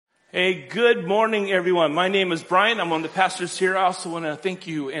Hey, good morning, everyone. My name is Brian. I'm one of the pastors here. I also want to thank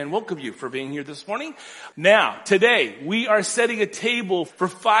you and welcome you for being here this morning. Now, today, we are setting a table for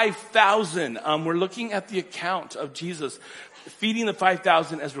 5,000. We're looking at the account of Jesus feeding the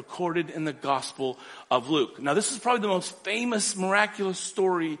 5,000 as recorded in the Gospel of Luke. Now, this is probably the most famous, miraculous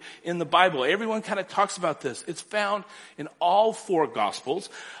story in the Bible. Everyone kind of talks about this. It's found in all four Gospels.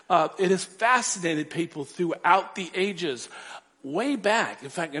 It has fascinated people throughout the ages. Way back, in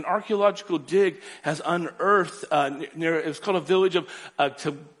fact, an archaeological dig has unearthed it's called a village of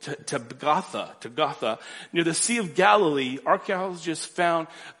Tabghatha, near the Sea of Galilee. Archaeologists found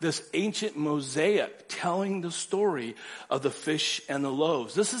this ancient mosaic telling the story of the fish and the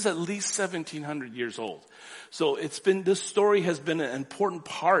loaves. This is at least 1,700 years old. So this story has been an important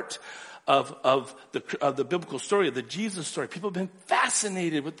part of the biblical story, of the Jesus story. People have been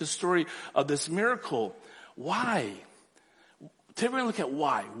fascinated with the story of this miracle. Why? Today we're going to look at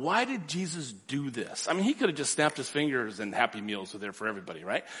why. Why did Jesus do this? I mean, he could have just snapped his fingers and Happy Meals were there for everybody,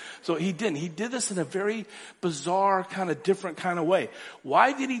 right? So he didn't. He did this in a very bizarre, kind of different kind of way.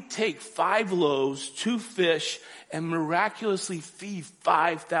 Why did he take 5 loaves, 2 fish, and miraculously feed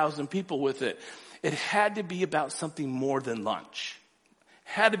 5,000 people with it? It had to be about something more than lunch.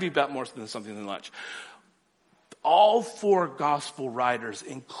 Had to be about more than something than lunch. All 4 gospel writers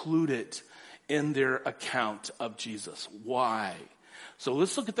include it in their account of Jesus. Why? So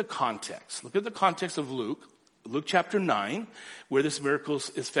let's look at the context. Look at the context of Luke chapter 9, where this miracle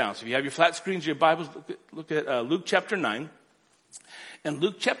is found. So if you have your flat screens, your Bibles, look at Luke chapter 9. And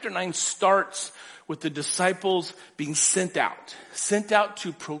Luke chapter 9 starts with the disciples being sent out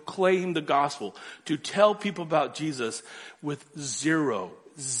to proclaim the gospel, to tell people about Jesus with zero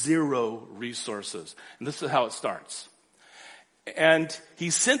resources. And this is how it starts. And he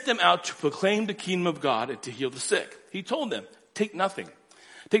sent them out to proclaim the kingdom of God and to heal the sick. He told them, take nothing.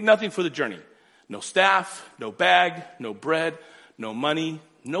 Take nothing for the journey. No staff, no bag, no bread, no money,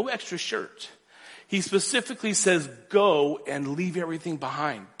 no extra shirt. He specifically says, go and leave everything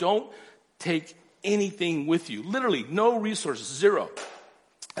behind. Don't take anything with you. Literally, no resources, 0.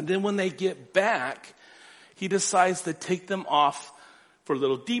 And then when they get back, he decides to take them off for a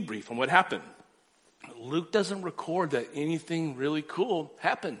little debrief on what happened. Luke doesn't record that anything really cool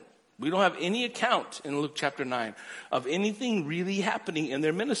happened. We don't have any account in Luke chapter 9 of anything really happening in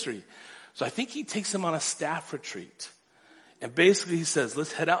their ministry. So I think he takes them on a staff retreat. And basically he says,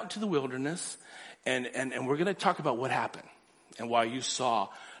 let's head out into the wilderness and we're going to talk about what happened and why you saw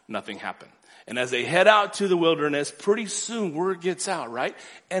nothing happen. And as they head out to the wilderness, pretty soon word gets out, right?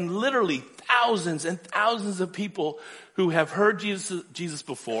 And literally thousands and thousands of people who have heard Jesus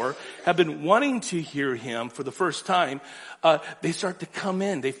before, have been wanting to hear him for the first time, they start to come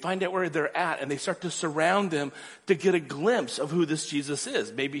in. They find out where they're at, and they start to surround them to get a glimpse of who this Jesus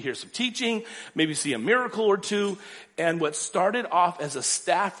is. Maybe hear some teaching, maybe see a miracle or two. And what started off as a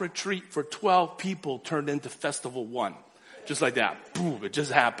staff retreat for 12 people turned into Festival 1. Just like that. Boom, it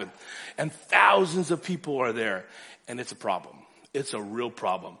just happened. And thousands of people are there. And it's a problem. It's a real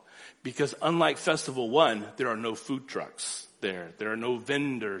problem. Because unlike Festival 1, there are no food trucks there. There are no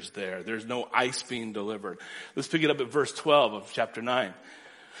vendors there. There's no ice being delivered. Let's pick it up at verse 12 of chapter 9.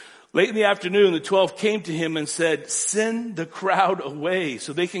 Late in the afternoon, the 12 came to him and said, send the crowd away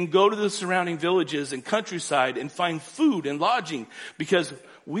so they can go to the surrounding villages and countryside and find food and lodging, because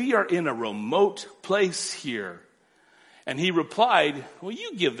we are in a remote place here. And he replied, well,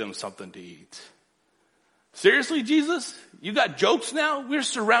 you give them something to eat. Seriously, Jesus? You got jokes now? We're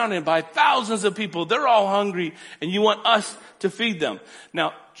surrounded by thousands of people. They're all hungry, and you want us to feed them.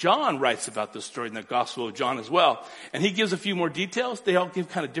 Now, John writes about this story in the Gospel of John as well. And he gives a few more details. They all give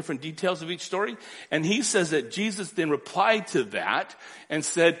kind of different details of each story. And he says that Jesus then replied to that and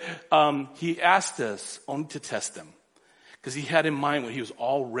said, he asked us only to test them, because he had in mind what he was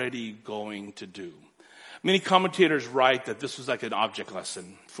already going to do. Many commentators write that this was like an object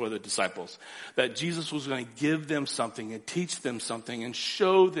lesson for the disciples, that Jesus was going to give them something and teach them something and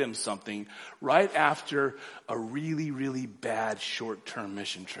show them something right after a really, really bad short-term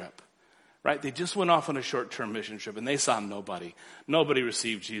mission trip. Right? They just went off on a short-term mission trip and they saw nobody. Nobody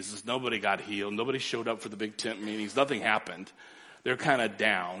received Jesus. Nobody got healed. Nobody showed up for the big tent meetings. Nothing happened. They're kind of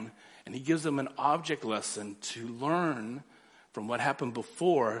down. And he gives them an object lesson to learn from what happened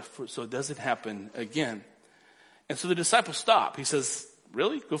before so it doesn't happen again. And so the disciples stop. He says,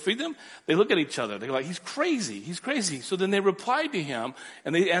 really? Go feed them? They look at each other. They're like, he's crazy. He's crazy. So then they replied to him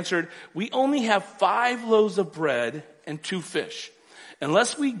and they answered, we only have 5 loaves of bread and 2 fish.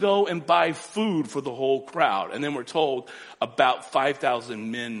 Unless we go and buy food for the whole crowd. And then we're told about 5,000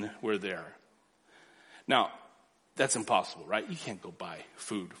 men were there. Now, That's impossible, right? You can't go buy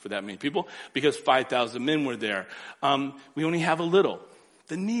food for that many people because 5,000 men were there. We only have a little.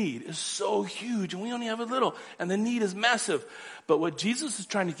 The need is so huge, and we only have a little, and the need is massive. But what Jesus is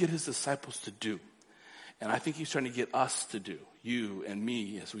trying to get his disciples to do, and I think he's trying to get us to do, you and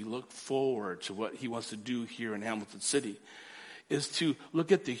me, as we look forward to what he wants to do here in Hamilton City, is to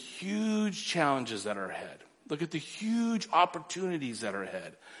look at the huge challenges that are ahead. Look at the huge opportunities that are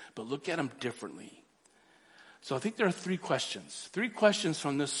ahead, but look at them differently. So I think there are three questions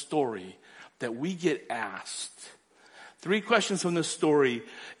from this story that we get asked. Three questions from this story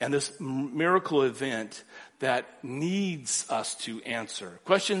and this miracle event that needs us to answer.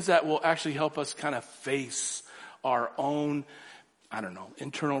 Questions that will actually help us kind of face our own,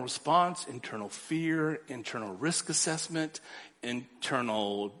 internal response, internal fear, internal risk assessment,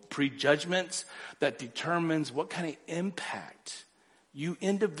 internal prejudgments that determines what kind of impact you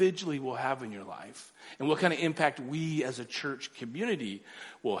individually will have in your life and what kind of impact we as a church community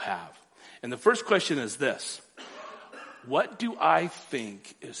will have. And the first question is this: what do I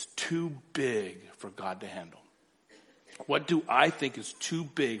think is too big for God to handle? What do I think is too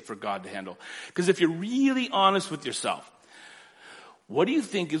big for God to handle? Because if you're really honest with yourself, what do you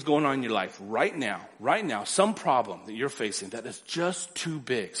think is going on in your life right now, some problem that you're facing that is just too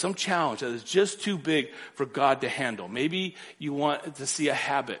big, some challenge that is just too big for God to handle? Maybe you want to see a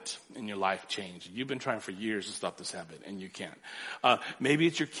habit in your life change. You've been trying for years to stop this habit and you can't. Maybe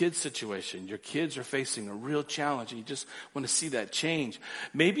it's your kids' situation. Your kids are facing a real challenge and you just want to see that change.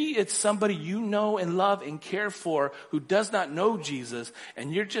 Maybe it's somebody you know and love and care for who does not know Jesus,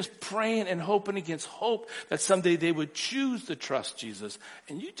 and you're just praying and hoping against hope that someday they would choose to trust Jesus.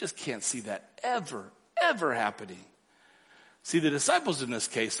 And you just can't see that ever happening. See, the disciples in this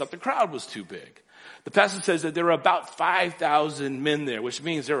case thought the crowd was too big. The passage says that there were about 5,000 men there, which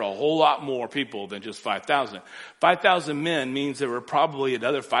means there are a whole lot more people than just 5,000. 5,000 men means there were probably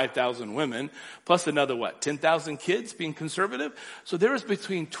another 5,000 women, plus another 10,000 kids, being conservative? So there was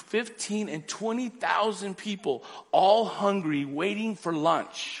between 15 and 20,000 people all hungry, waiting for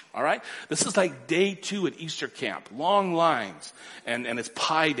lunch, all right? This is like day 2 at Easter camp, long lines, and it's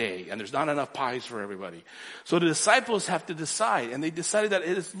pie day, and there's not enough pies for everybody. So the disciples have to decide, and they decided that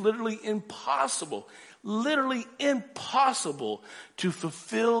it is literally impossible to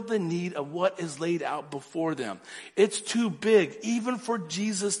fulfill the need of what is laid out before them. It's too big, even for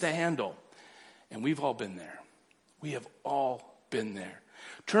Jesus to handle. And we've all been there. We have all been there.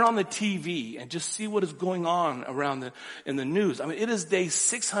 Turn on the TV and just see what is going on in the news. I mean, it is day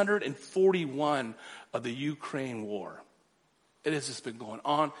 641 of the Ukraine war. It has just been going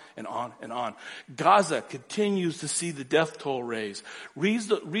on and on and on. Gaza continues to see the death toll raise. Read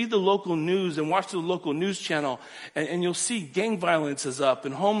the local news and watch the local news channel, and you'll see gang violence is up,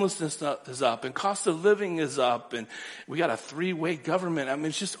 and homelessness is up, and cost of living is up, and we got a 3-way government. I mean,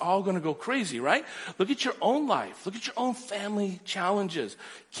 it's just all going to go crazy, right? Look at your own life. Look at your own family challenges.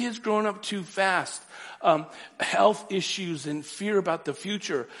 Kids growing up too fast. Health issues and fear about the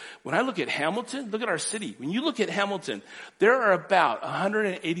future. When I look at Hamilton, look at our city. When you look at Hamilton, there are about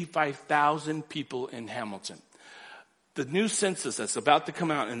 185,000 people in Hamilton. The new census that's about to come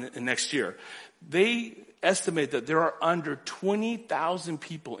out in next year, they estimate that there are under 20,000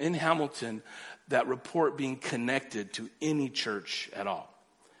 people in Hamilton that report being connected to any church at all.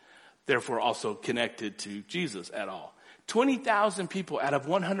 Therefore also connected to Jesus at all. 20,000 people out of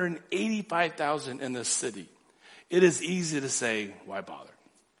 185,000 in this city. It is easy to say, why bother?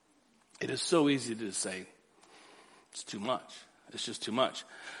 It is so easy to say, it's too much. It's just too much.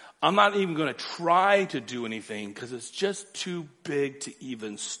 I'm not even going to try to do anything because it's just too big to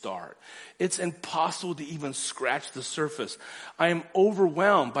even start. It's impossible to even scratch the surface. I am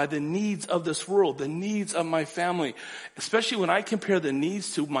overwhelmed by the needs of this world, the needs of my family, especially when I compare the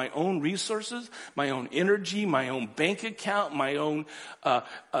needs to my own resources, my own energy, my own bank account, my own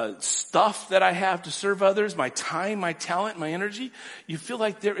stuff that I have to serve others, my time, my talent, my energy. You feel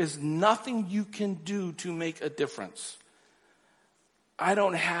like there is nothing you can do to make a difference. I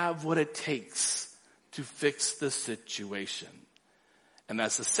don't have what it takes to fix the situation. And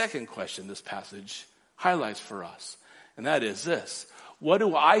that's the second question this passage highlights for us. And that is this: what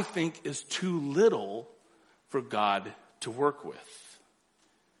do I think is too little for God to work with?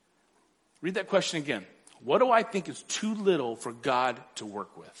 Read that question again. What do I think is too little for God to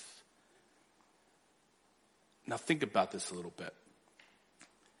work with? Now think about this a little bit.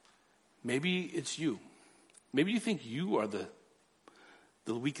 Maybe it's you. Maybe you think you are the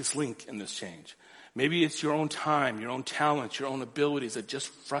weakest link in this change. Maybe it's your own time, your own talents, your own abilities that just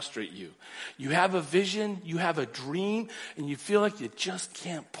frustrate you. You have a vision, you have a dream, and you feel like you just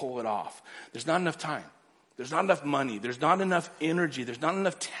can't pull it off. There's not enough time. There's not enough money. There's not enough energy. There's not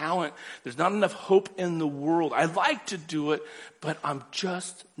enough talent. There's not enough hope in the world. I like to do it, but I'm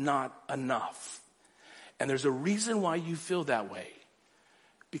just not enough. And there's a reason why you feel that way.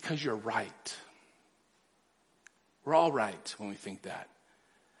 Because you're right. We're all right when we think that.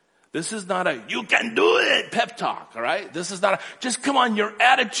 This is not a, you can do it, pep talk, all right? This is not a, just come on, your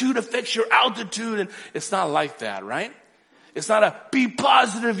attitude affects your altitude. And it's not like that, right? It's not a, be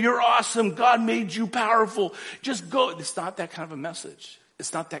positive, you're awesome, God made you powerful. Just go. It's not that kind of a message.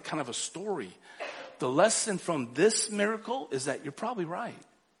 It's not that kind of a story. The lesson from this miracle is that you're probably right.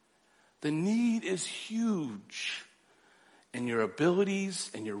 The need is huge. And your abilities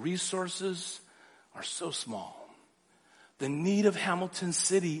and your resources are so small. The need of Hamilton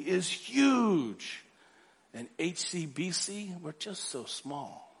City is huge. And HCBC, we're just so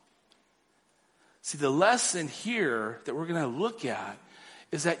small. See, the lesson here that we're going to look at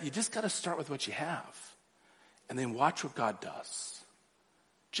is that you just got to start with what you have. And then watch what God does.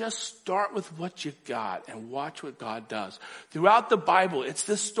 Just start with what you got and watch what God does. Throughout the Bible, it's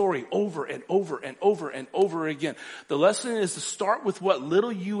this story over and over and over and over again. The lesson is to start with what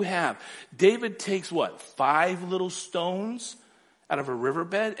little you have. David takes 5 little stones out of a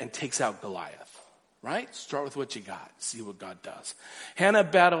riverbed and takes out Goliath. Right? Start with what you got. See what God does. Hannah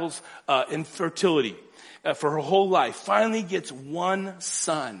battles infertility for her whole life. Finally gets one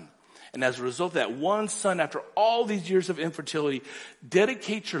son. And as a result of that one son, after all these years of infertility,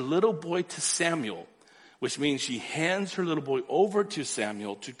 dedicates her little boy to Samuel, which means she hands her little boy over to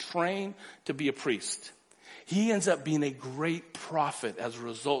Samuel to train to be a priest. He ends up being a great prophet as a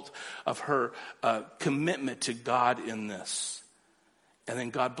result of her commitment to God in this. And then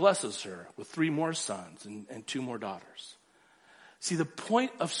God blesses her with 3 more sons and 2 more daughters. See, the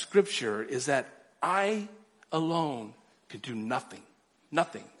point of Scripture is that I alone can do nothing.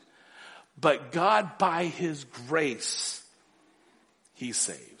 Nothing. But God, by His grace, He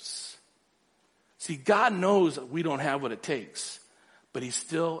saves. See, God knows that we don't have what it takes, but He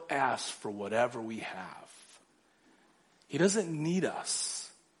still asks for whatever we have. He doesn't need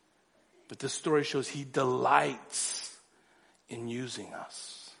us, but this story shows He delights in using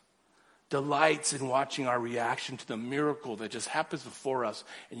us. Delights in watching our reaction to the miracle that just happens before us,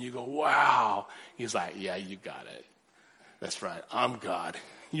 and you go, wow. He's like, yeah, you got it. That's right, I'm God.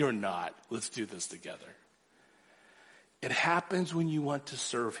 You're not. Let's do this together. It happens when you want to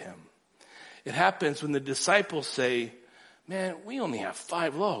serve Him. It happens when the disciples say, man, we only have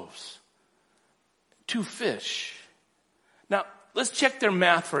 5 loaves, 2 fish. Now, let's check their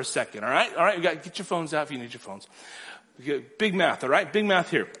math for a second, all right? All right, get your phones out if you need your phones. Big math, all right? Big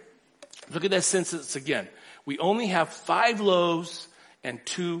math here. Look at that sentence again. We only have 5 loaves and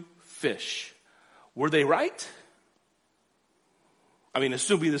 2 fish. Were they right? I mean,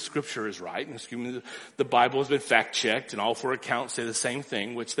 assuming the Scripture is right, and assuming the Bible has been fact-checked, and all 4 accounts say the same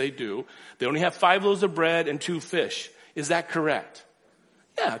thing, which they do. They only have 5 loaves of bread and 2 fish. Is that correct?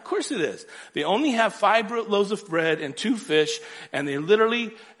 Yeah, of course it is. They only have 5 loaves of bread and 2 fish, and they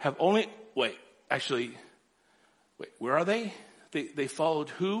literally have only, wait, where are they? They followed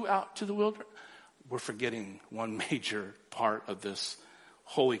who out to the wilderness? We're forgetting one major part of this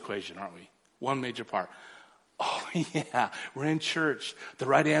whole equation, aren't we? One major part. Oh, yeah, we're in church. The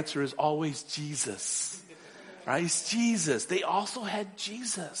right answer is always Jesus. Right? It's Jesus. They also had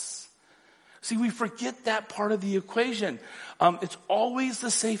Jesus. See, we forget that part of the equation. It's always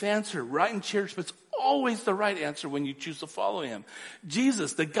the safe answer, right in church, but it's always the right answer when you choose to follow Him.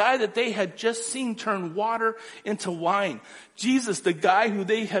 Jesus, the guy that they had just seen turn water into wine. Jesus, the guy who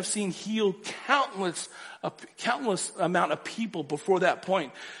they have seen heal countless amount of people before that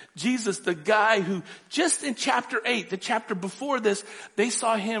point. Jesus, the guy who just in chapter 8, the chapter before this, they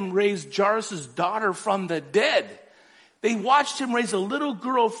saw Him raise Jairus' daughter from the dead. They watched Him raise a little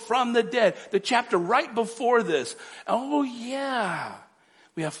girl from the dead. The chapter right before this. Oh yeah.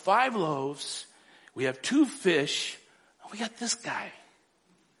 We have 5 loaves. We have 2 fish. We got this guy.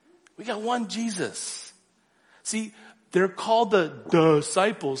 We got one Jesus. See, they're called the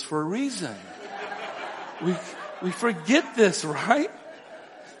disciples for a reason. We forget this, right?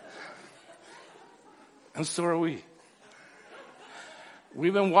 And so are we.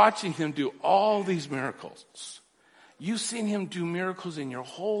 We've been watching Him do all these miracles. You've seen Him do miracles in your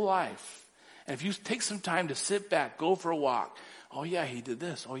whole life. And if you take some time to sit back, go for a walk. Oh yeah, He did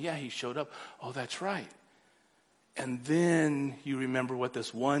this. Oh yeah, He showed up. Oh, that's right. And then you remember what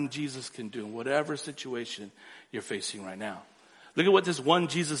this one Jesus can do in whatever situation you're facing right now. Look at what this one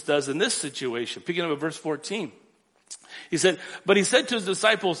Jesus does in this situation. Picking up at verse 14. He said, but He said to His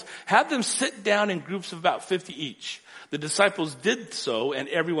disciples, have them sit down in groups of about 50 each. The disciples did so, and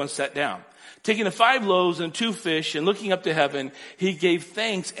everyone sat down. Taking the 5 loaves and 2 fish and looking up to heaven, he gave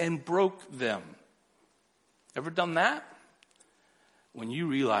thanks and broke them. Ever done that? When you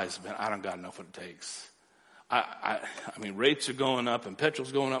realize, man, I don't got enough what it takes. I mean, rates are going up and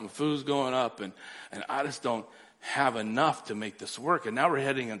petrol's going up and food's going up and I just don't have enough to make this work. And now we're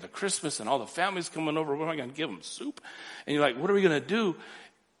heading into Christmas and all the families coming over. What am I going to give them? Soup? And you're like, what are we going to do?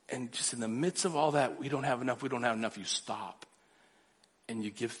 And just in the midst of all that, we don't have enough. You stop and you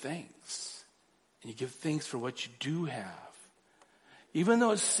give thanks. And you give thanks for what you do have. Even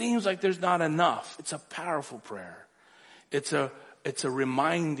though it seems like there's not enough, it's a powerful prayer. It's a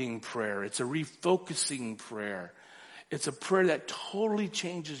reminding prayer. It's a refocusing prayer. It's a prayer that totally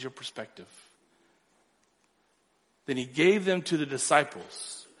changes your perspective. Then he gave them to the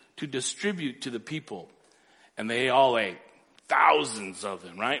disciples to distribute to the people. And they all ate. Thousands of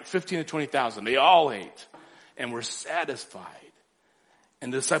them, right? 15 to 20,000. They all ate and were satisfied.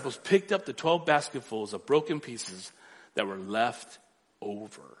 And the disciples picked up the 12 basketfuls of broken pieces that were left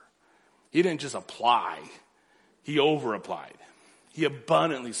over. He didn't just apply. He over-applied. He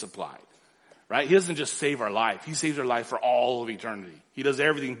abundantly supplied, right? He doesn't just save our life. He saves our life for all of eternity. He does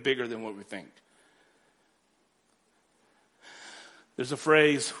everything bigger than what we think. There's a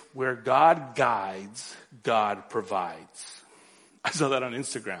phrase, where God guides, God provides. I saw that on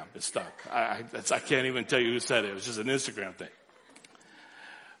Instagram. It stuck. I can't even tell you who said it. It was just an Instagram thing.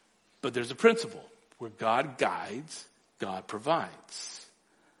 But there's a principle. Where God guides, God provides.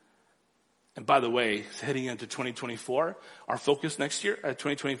 And by the way, heading into 2024, our focus next year,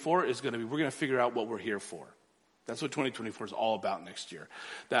 2024, is going to be, we're going to figure out what we're here for. That's what 2024 is all about next year.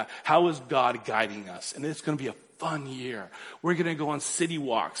 That how is God guiding us? And it's going to be a fun year. We're going to go on city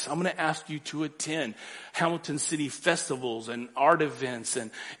walks. I'm going to ask you to attend Hamilton City festivals and art events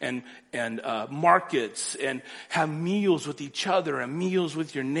and markets and have meals with each other and meals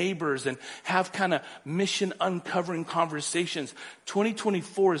with your neighbors and have kind of mission uncovering conversations.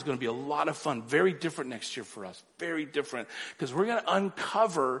 2024 is going to be a lot of fun. Very different next year for us. Very different. Because we're going to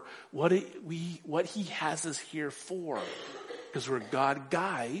uncover what he has us here for. Because where God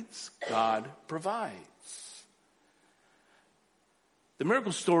guides, God provides. The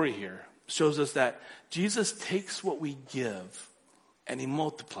miracle story here shows us that Jesus takes what we give and he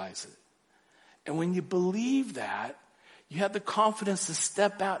multiplies it. And when you believe that, you have the confidence to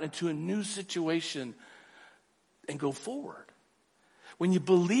step out into a new situation and go forward. When you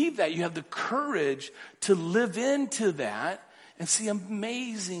believe that, you have the courage to live into that and see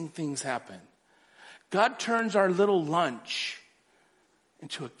amazing things happen. God turns our little lunch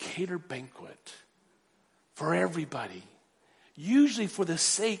into a catered banquet for everybody. Usually for the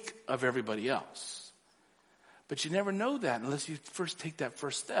sake of everybody else. But you never know that unless you first take that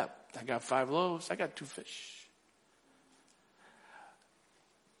first step. I got 5 loaves. I got 2 fish.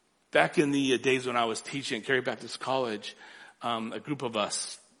 Back in the days when I was teaching at Cary Baptist College, a group of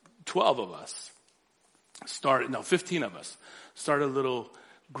us, 12 of us, 15 of us, started a little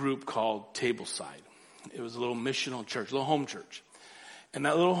group called Tableside. It was a little missional church, a little home church. And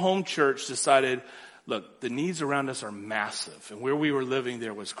that little home church decided, look, the needs around us are massive. And where we were living,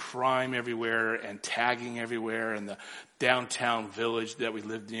 there was crime everywhere and tagging everywhere. And the downtown village that we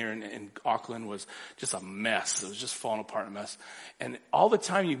lived near in Auckland was just a mess. It was just falling apart in a mess. And all the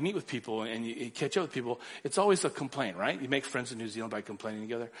time you meet with people and you catch up with people, it's always a complaint, right? You make friends in New Zealand by complaining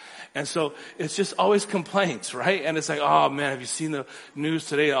together. And so it's just always complaints, right? And it's like, oh man, have you seen the news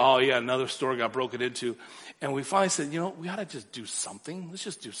today? Oh yeah, another store got broken into. And we finally said, we ought to just do something. Let's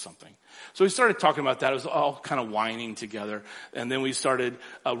just do something. So we started talking about that. It was all kind of whining together. And then we started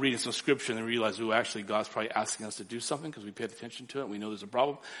reading some scripture and then realized, actually God's probably asking us to do something because we paid attention to it. And we know there's a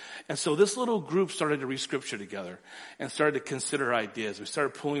problem. And so this little group started to read scripture together and started to consider ideas. We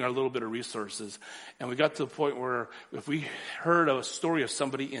started pulling our little bit of resources. And we got to the point where if we heard a story of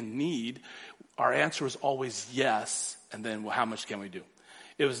somebody in need, our answer was always yes. And then, well, how much can we do?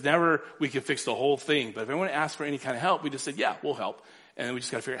 It was never, we could fix the whole thing. But if anyone asked for any kind of help, we just said, yeah, we'll help. And then we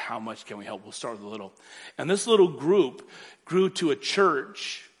just got to figure out how much can we help. We'll start with a little. And this little group grew to a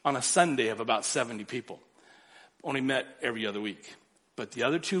church on a Sunday of about 70 people. Only met every other week. But the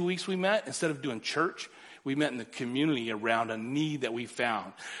other 2 weeks we met, instead of doing church, we met in the community around a need that we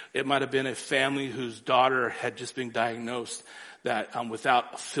found. It might have been a family whose daughter had just been diagnosed that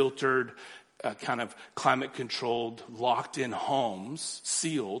without filtered kind of climate-controlled, locked-in homes,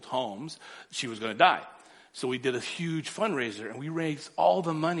 sealed homes, she was going to die. So we did a huge fundraiser, and we raised all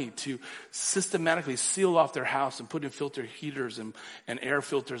the money to systematically seal off their house and put in filter heaters and air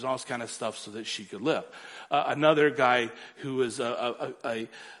filters, all this kind of stuff so that she could live. Another guy who was a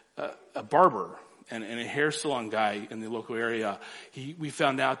barber, and a hair salon guy in the local area. We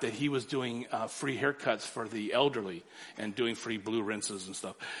found out that he was doing free haircuts for the elderly and doing free blue rinses and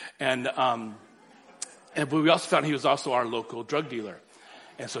stuff. But we also found he was also our local drug dealer.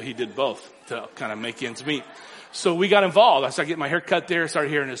 And so he did both to kind of make ends meet. So we got involved. I started getting my hair cut there, started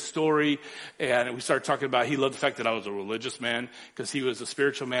hearing his story, and we started talking about, he loved the fact that I was a religious man because he was a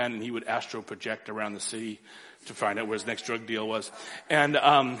spiritual man, and he would astral project around the city to find out where his next drug deal was. And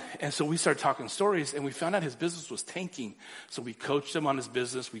so we started talking stories, and we found out his business was tanking. So we coached him on his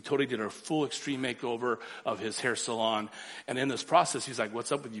business. We totally did a full extreme makeover of his hair salon. And in this process, he's like,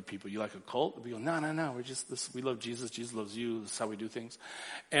 "What's up with you people? You like a cult?" We go, No. We love Jesus. Jesus loves you. This is how we do things.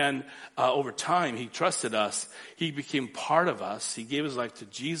 And over time, he trusted us. He became part of us. He gave his life to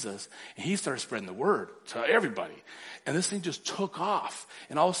Jesus, and he started spreading the word to everybody. And this thing just took off.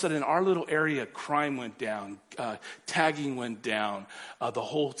 And all of a sudden, in our little area, crime went down. Tagging went down. The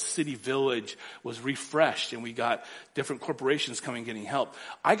whole city village was refreshed, and we got different corporations coming getting help.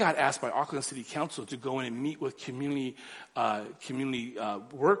 I got asked by Auckland City Council to go in and meet with community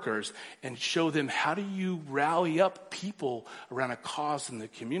workers and show them how do you rally up people around a cause in the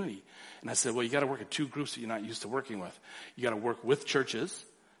community. And I said, well, you got to work at two groups that you're not used to working with. You got to work with churches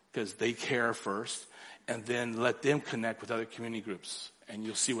because they care first, and then let them connect with other community groups, and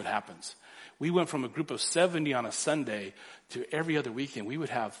you'll see what happens. We went from a group of 70 on a Sunday to every other weekend. We would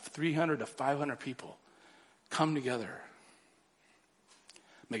have 300 to 500 people come together,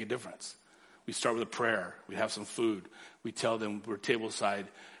 make a difference. We start with a prayer. We have some food. We tell them we're tableside.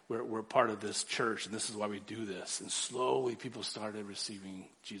 We're part of this church, and this is why we do this. And slowly people started receiving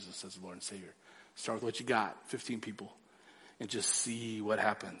Jesus as Lord and Savior. Start with what you got, 15 people, and just see what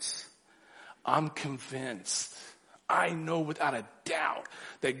happens. I'm convinced, I know without a doubt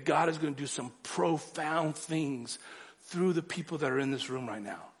that God is going to do some profound things through the people that are in this room right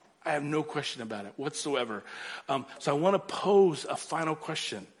now. I have no question about it whatsoever. So I want to pose a final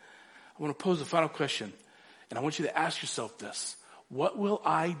question. And I want you to ask yourself this. What will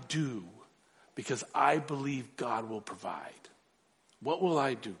I do because I believe God will provide? What will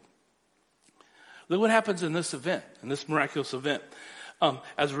I do? Look what happens in this event, in this miraculous event.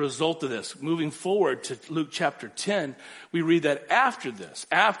 As a result of this, moving forward to Luke chapter 10, we read that after this,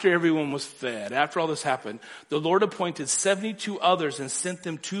 after everyone was fed, after all this happened, the Lord appointed 72 others and sent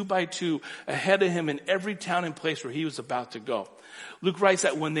them 2 by 2 ahead of him in every town and place where he was about to go. Luke writes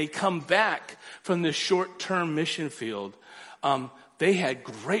that when they come back from this short-term mission field, they had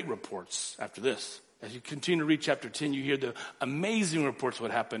great reports after this. As you continue to read chapter 10, you hear the amazing reports of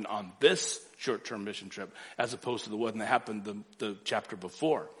what happened on this short-term mission trip as opposed to the one that happened the chapter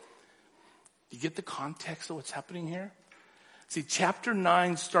before. You get the context of what's happening here? See, chapter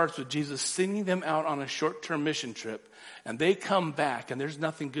 9 starts with Jesus sending them out on a short-term mission trip, and they come back, and there's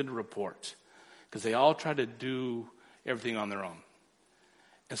nothing good to report because they all try to do everything on their own.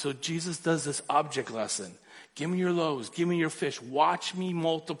 And so Jesus does this object lesson. Give me your loaves, give me your fish, watch me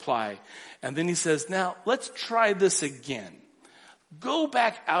multiply. And then he says, now let's try this again. Go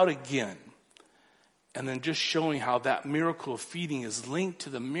back out again. And then just showing how that miracle of feeding is linked to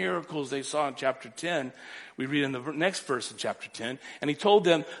the miracles they saw in chapter 10. We read in the next verse of chapter 10. And he told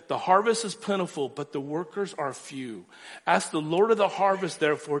them, the harvest is plentiful, but the workers are few. Ask the Lord of the harvest,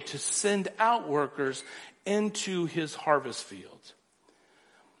 therefore, to send out workers into his harvest field.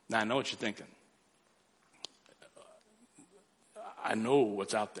 Now, I know what you're thinking. I know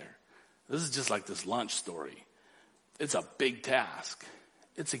what's out there. This is just like this lunch story. It's a big task.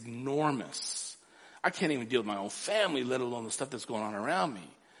 It's enormous. I can't even deal with my own family, let alone the stuff that's going on around me.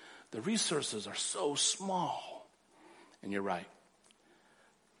 The resources are so small. And you're right.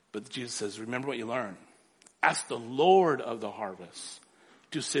 But Jesus says, remember what you learned. Ask the Lord of the harvest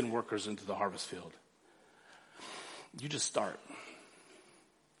to send workers into the harvest field. You just start.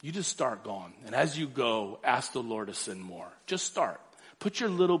 You just start going. And as you go, ask the Lord to send more. Just start. Put your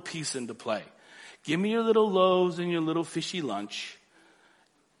little piece into play. Give me your little loaves and your little fishy lunch.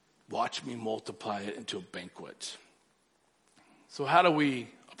 Watch me multiply it into a banquet. So how do we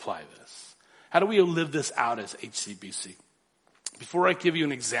apply this? How do we live this out as HCBC? Before I give you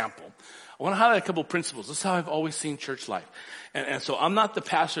an example, I want to highlight a couple principles. This is how I've always seen church life. And so I'm not the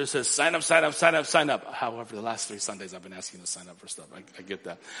pastor that says, sign up, sign up, sign up, sign up. However, the last 3 Sundays I've been asking to sign up for stuff. I get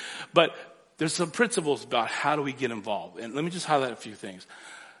that. But there's some principles about how do we get involved. And let me just highlight a few things.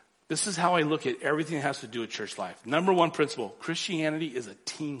 This is how I look at everything that has to do with church life. Number 1 principle, Christianity is a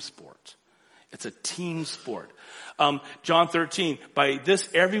team sport. It's a team sport. John 13, by this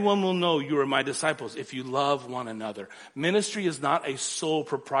everyone will know you are my disciples if you love one another. Ministry is not a sole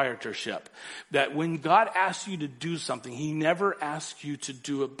proprietorship. That when God asks you to do something, he never asks you to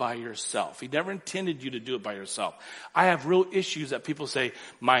do it by yourself. He never intended you to do it by yourself. I have real issues that people say,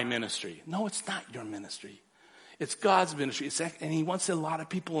 my ministry. No, it's not your ministry. It's God's ministry. And he wants a lot of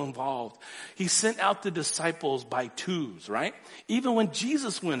people involved. He sent out the disciples by twos, right? Even when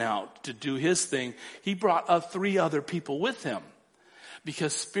Jesus went out to do his thing, he brought 3 other people with him.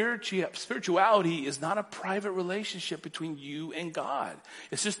 Because spirituality is not a private relationship between you and God.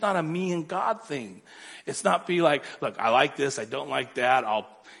 It's just not a me and God thing. It's not be like, look, I like this, I don't like that, I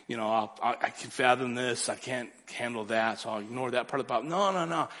can fathom this, I can't handle that, so I'll ignore that part of the Bible.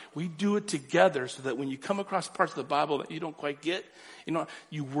 No. We do it together so that when you come across parts of the Bible that you don't quite get,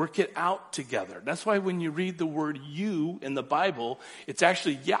 you work it out together. That's why when you read the word you in the Bible, it's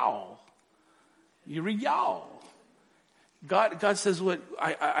actually y'all. You read y'all. God says,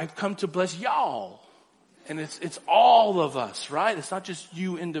 I've come to bless y'all. And it's all of us, right? It's not just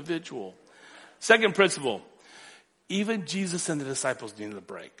you individual. Second principle, even Jesus and the disciples needed a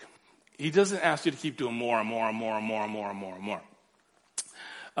break. He doesn't ask you to keep doing more and more and more and more and more and more and more.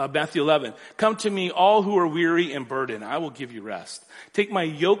 Matthew 11, come to me all who are weary and burdened, I will give you rest. Take my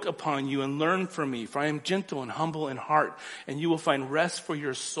yoke upon you and learn from me, for I am gentle and humble in heart, and you will find rest for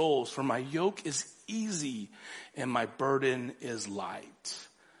your souls. For my yoke is easy and my burden is light.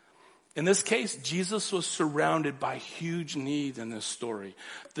 In this case, Jesus was surrounded by huge need in this story.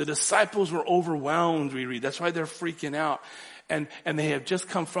 The disciples were overwhelmed, we read. That's why they're freaking out. And they have just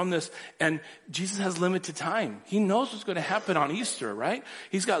come from this. And Jesus has limited time. He knows what's going to happen on Easter, right?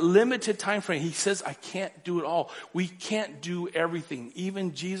 He's got limited time frame. He says, I can't do it all. We can't do everything.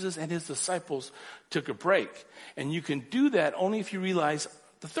 Even Jesus and his disciples took a break. And you can do that only if you realize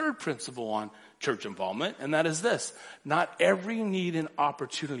the third principle on church involvement, and that is this. Not every need and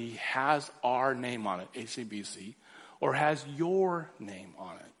opportunity has our name on it, HCBC, or has your name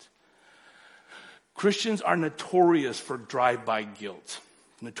on it. Christians are notorious for drive-by guilt.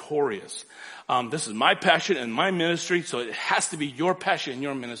 Notorious. This is my passion and my ministry, so it has to be your passion and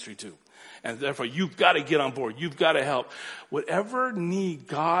your ministry too. And therefore, you've got to get on board. You've got to help. Whatever need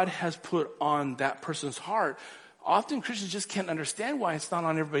God has put on that person's heart, often Christians just can't understand why it's not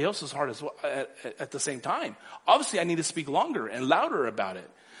on everybody else's heart as well, at the same time. Obviously, I need to speak longer and louder about it.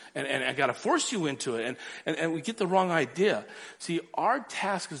 And I got to force you into it. And we get the wrong idea. See, our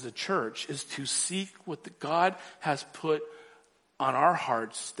task as a church is to seek what God has put on our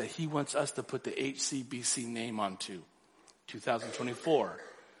hearts that he wants us to put the HCBC name onto. 2024.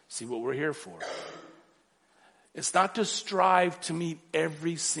 See what we're here for. It's not to strive to meet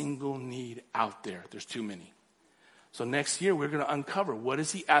every single need out there. There's too many. So next year, we're going to uncover what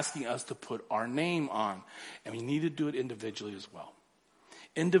is he asking us to put our name on. And we need to do it individually as well.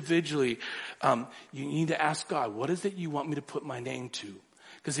 Individually, you need to ask God, what is it you want me to put my name to?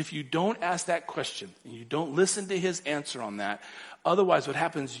 Because if you don't ask that question and you don't listen to his answer on that, otherwise what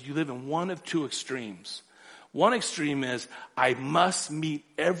happens is you live in one of two extremes. One extreme is, I must meet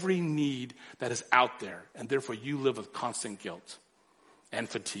every need that is out there. And therefore you live with constant guilt and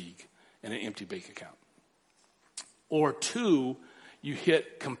fatigue and an empty bank account. Or two, you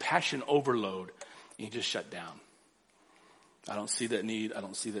hit compassion overload and you just shut down. I don't see that need. I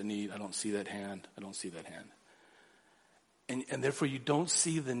don't see that need. I don't see that hand. I don't see that hand. And therefore you don't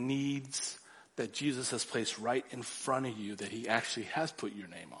see the needs that Jesus has placed right in front of you that he actually has put your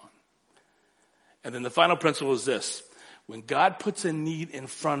name on. And then the final principle is this. When God puts a need in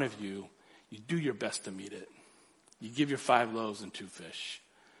front of you, you do your best to meet it. You give your 5 loaves and 2 fish.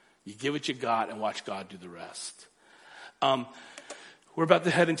 You give what you got and watch God do the rest. We're about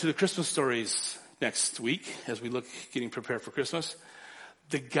to head into the Christmas stories next week as we look getting prepared for Christmas.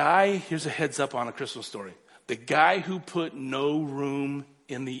 Here's a heads up on a Christmas story. The guy who put no room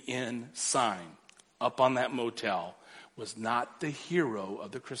in the inn sign up on that motel was not the hero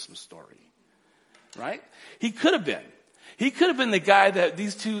of the Christmas story. Right? He could have been. He could have been the guy that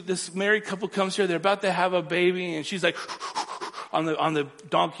this married couple comes here, they're about to have a baby, and she's like on the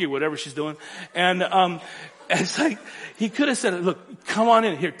donkey or whatever she's doing. And it's like, he could have said, look, come on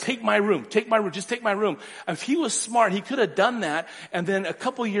in here, take my room, just take my room. If he was smart, he could have done that. And then a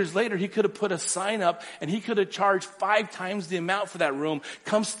couple years later, he could have put a sign up and he could have charged 5 times the amount for that room.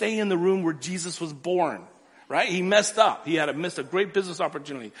 Come stay in the room where Jesus was born. right? He messed up. He had missed a great business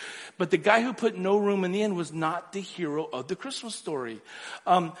opportunity. But the guy who put no room in the inn was not the hero of the Christmas story.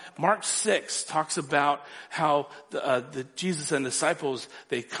 Mark 6 talks about how the Jesus and disciples,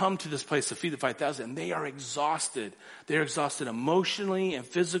 they come to this place to feed the 5,000 and they are exhausted. They're exhausted emotionally and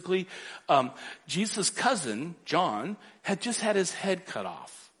physically. Jesus' cousin, John, had just had his head cut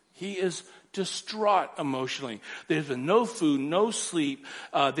off. He is distraught emotionally. There's been no food, no sleep.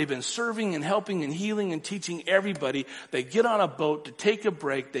 They've been serving and helping and healing and teaching everybody. They get on a boat to take a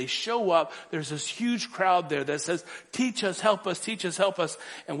break. They show up. There's this huge crowd there that says, teach us, help us, teach us, help us.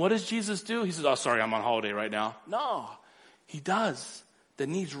 And what does Jesus do? He says, oh, sorry, I'm on holiday right now. No, he does. The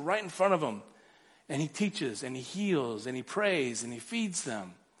need's right in front of him. And he teaches and he heals and he prays and he feeds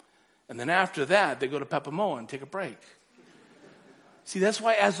them. And then after that, they go to Papamoa and take a break. See, that's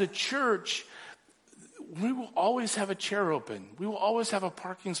why as a church, we will always have a chair open. We will always have a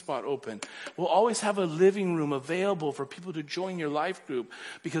parking spot open. We'll always have a living room available for people to join your life group,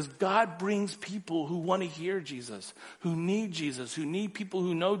 because God brings people who want to hear Jesus, who need people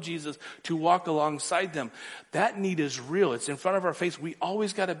who know Jesus to walk alongside them. That need is real. It's in front of our face. We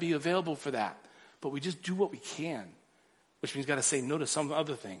always got to be available for that. But we just do what we can, which means got to say no to some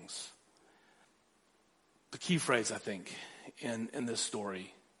other things. The key phrase, I think, in this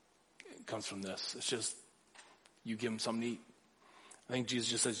story comes from this. It's just, you give them something to eat. I think Jesus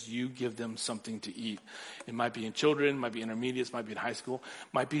just says, you give them something to eat. It might be in children, might be intermediates, might be in high school,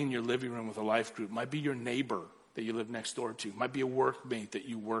 might be in your living room with a life group, might be your neighbor that you live next door to, might be a workmate that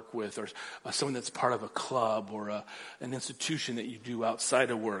you work with, or someone that's part of a club or an institution that you do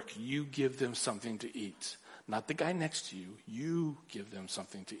outside of work. You give them something to eat. Not the guy next to you. You give them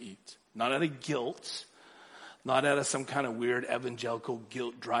something to eat. Not out of guilt, not out of some kind of weird evangelical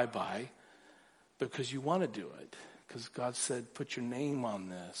guilt drive-by, because you want to do it. Because God said, put your name on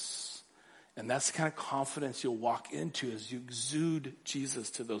this. And that's the kind of confidence you'll walk into as you exude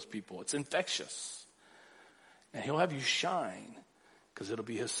Jesus to those people. It's infectious. And he'll have you shine, because it'll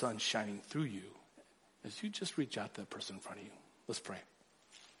be his sun shining through you as you just reach out to that person in front of you. Let's pray.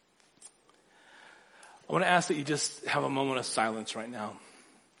 I want to ask that you just have a moment of silence right now.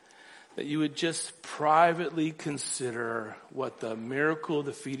 That you would just privately consider what the miracle of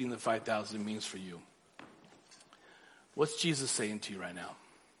the feeding the 5,000 means for you. What's Jesus saying to you right now?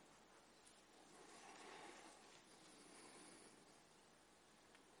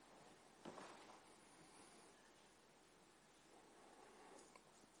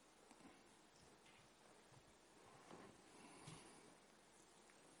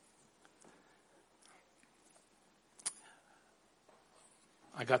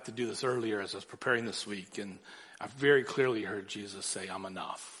 I got to do this earlier as I was preparing this week, and I very clearly heard Jesus say, I'm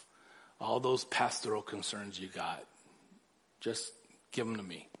enough. All those pastoral concerns you got, just give them to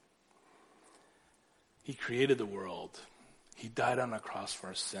me. He created the world. He died on a cross for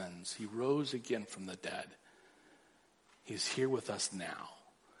our sins. He rose again from the dead. He's here with us now.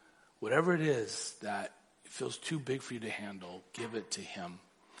 Whatever it is that feels too big for you to handle, give it to him.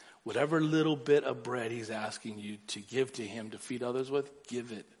 Whatever little bit of bread he's asking you to give to him to feed others with,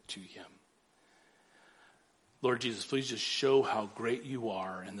 give it to him. Lord Jesus, please just show how great you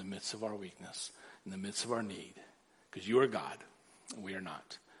are in the midst of our weakness, in the midst of our need, because you are God and we are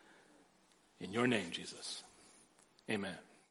not. In your name, Jesus. Amen.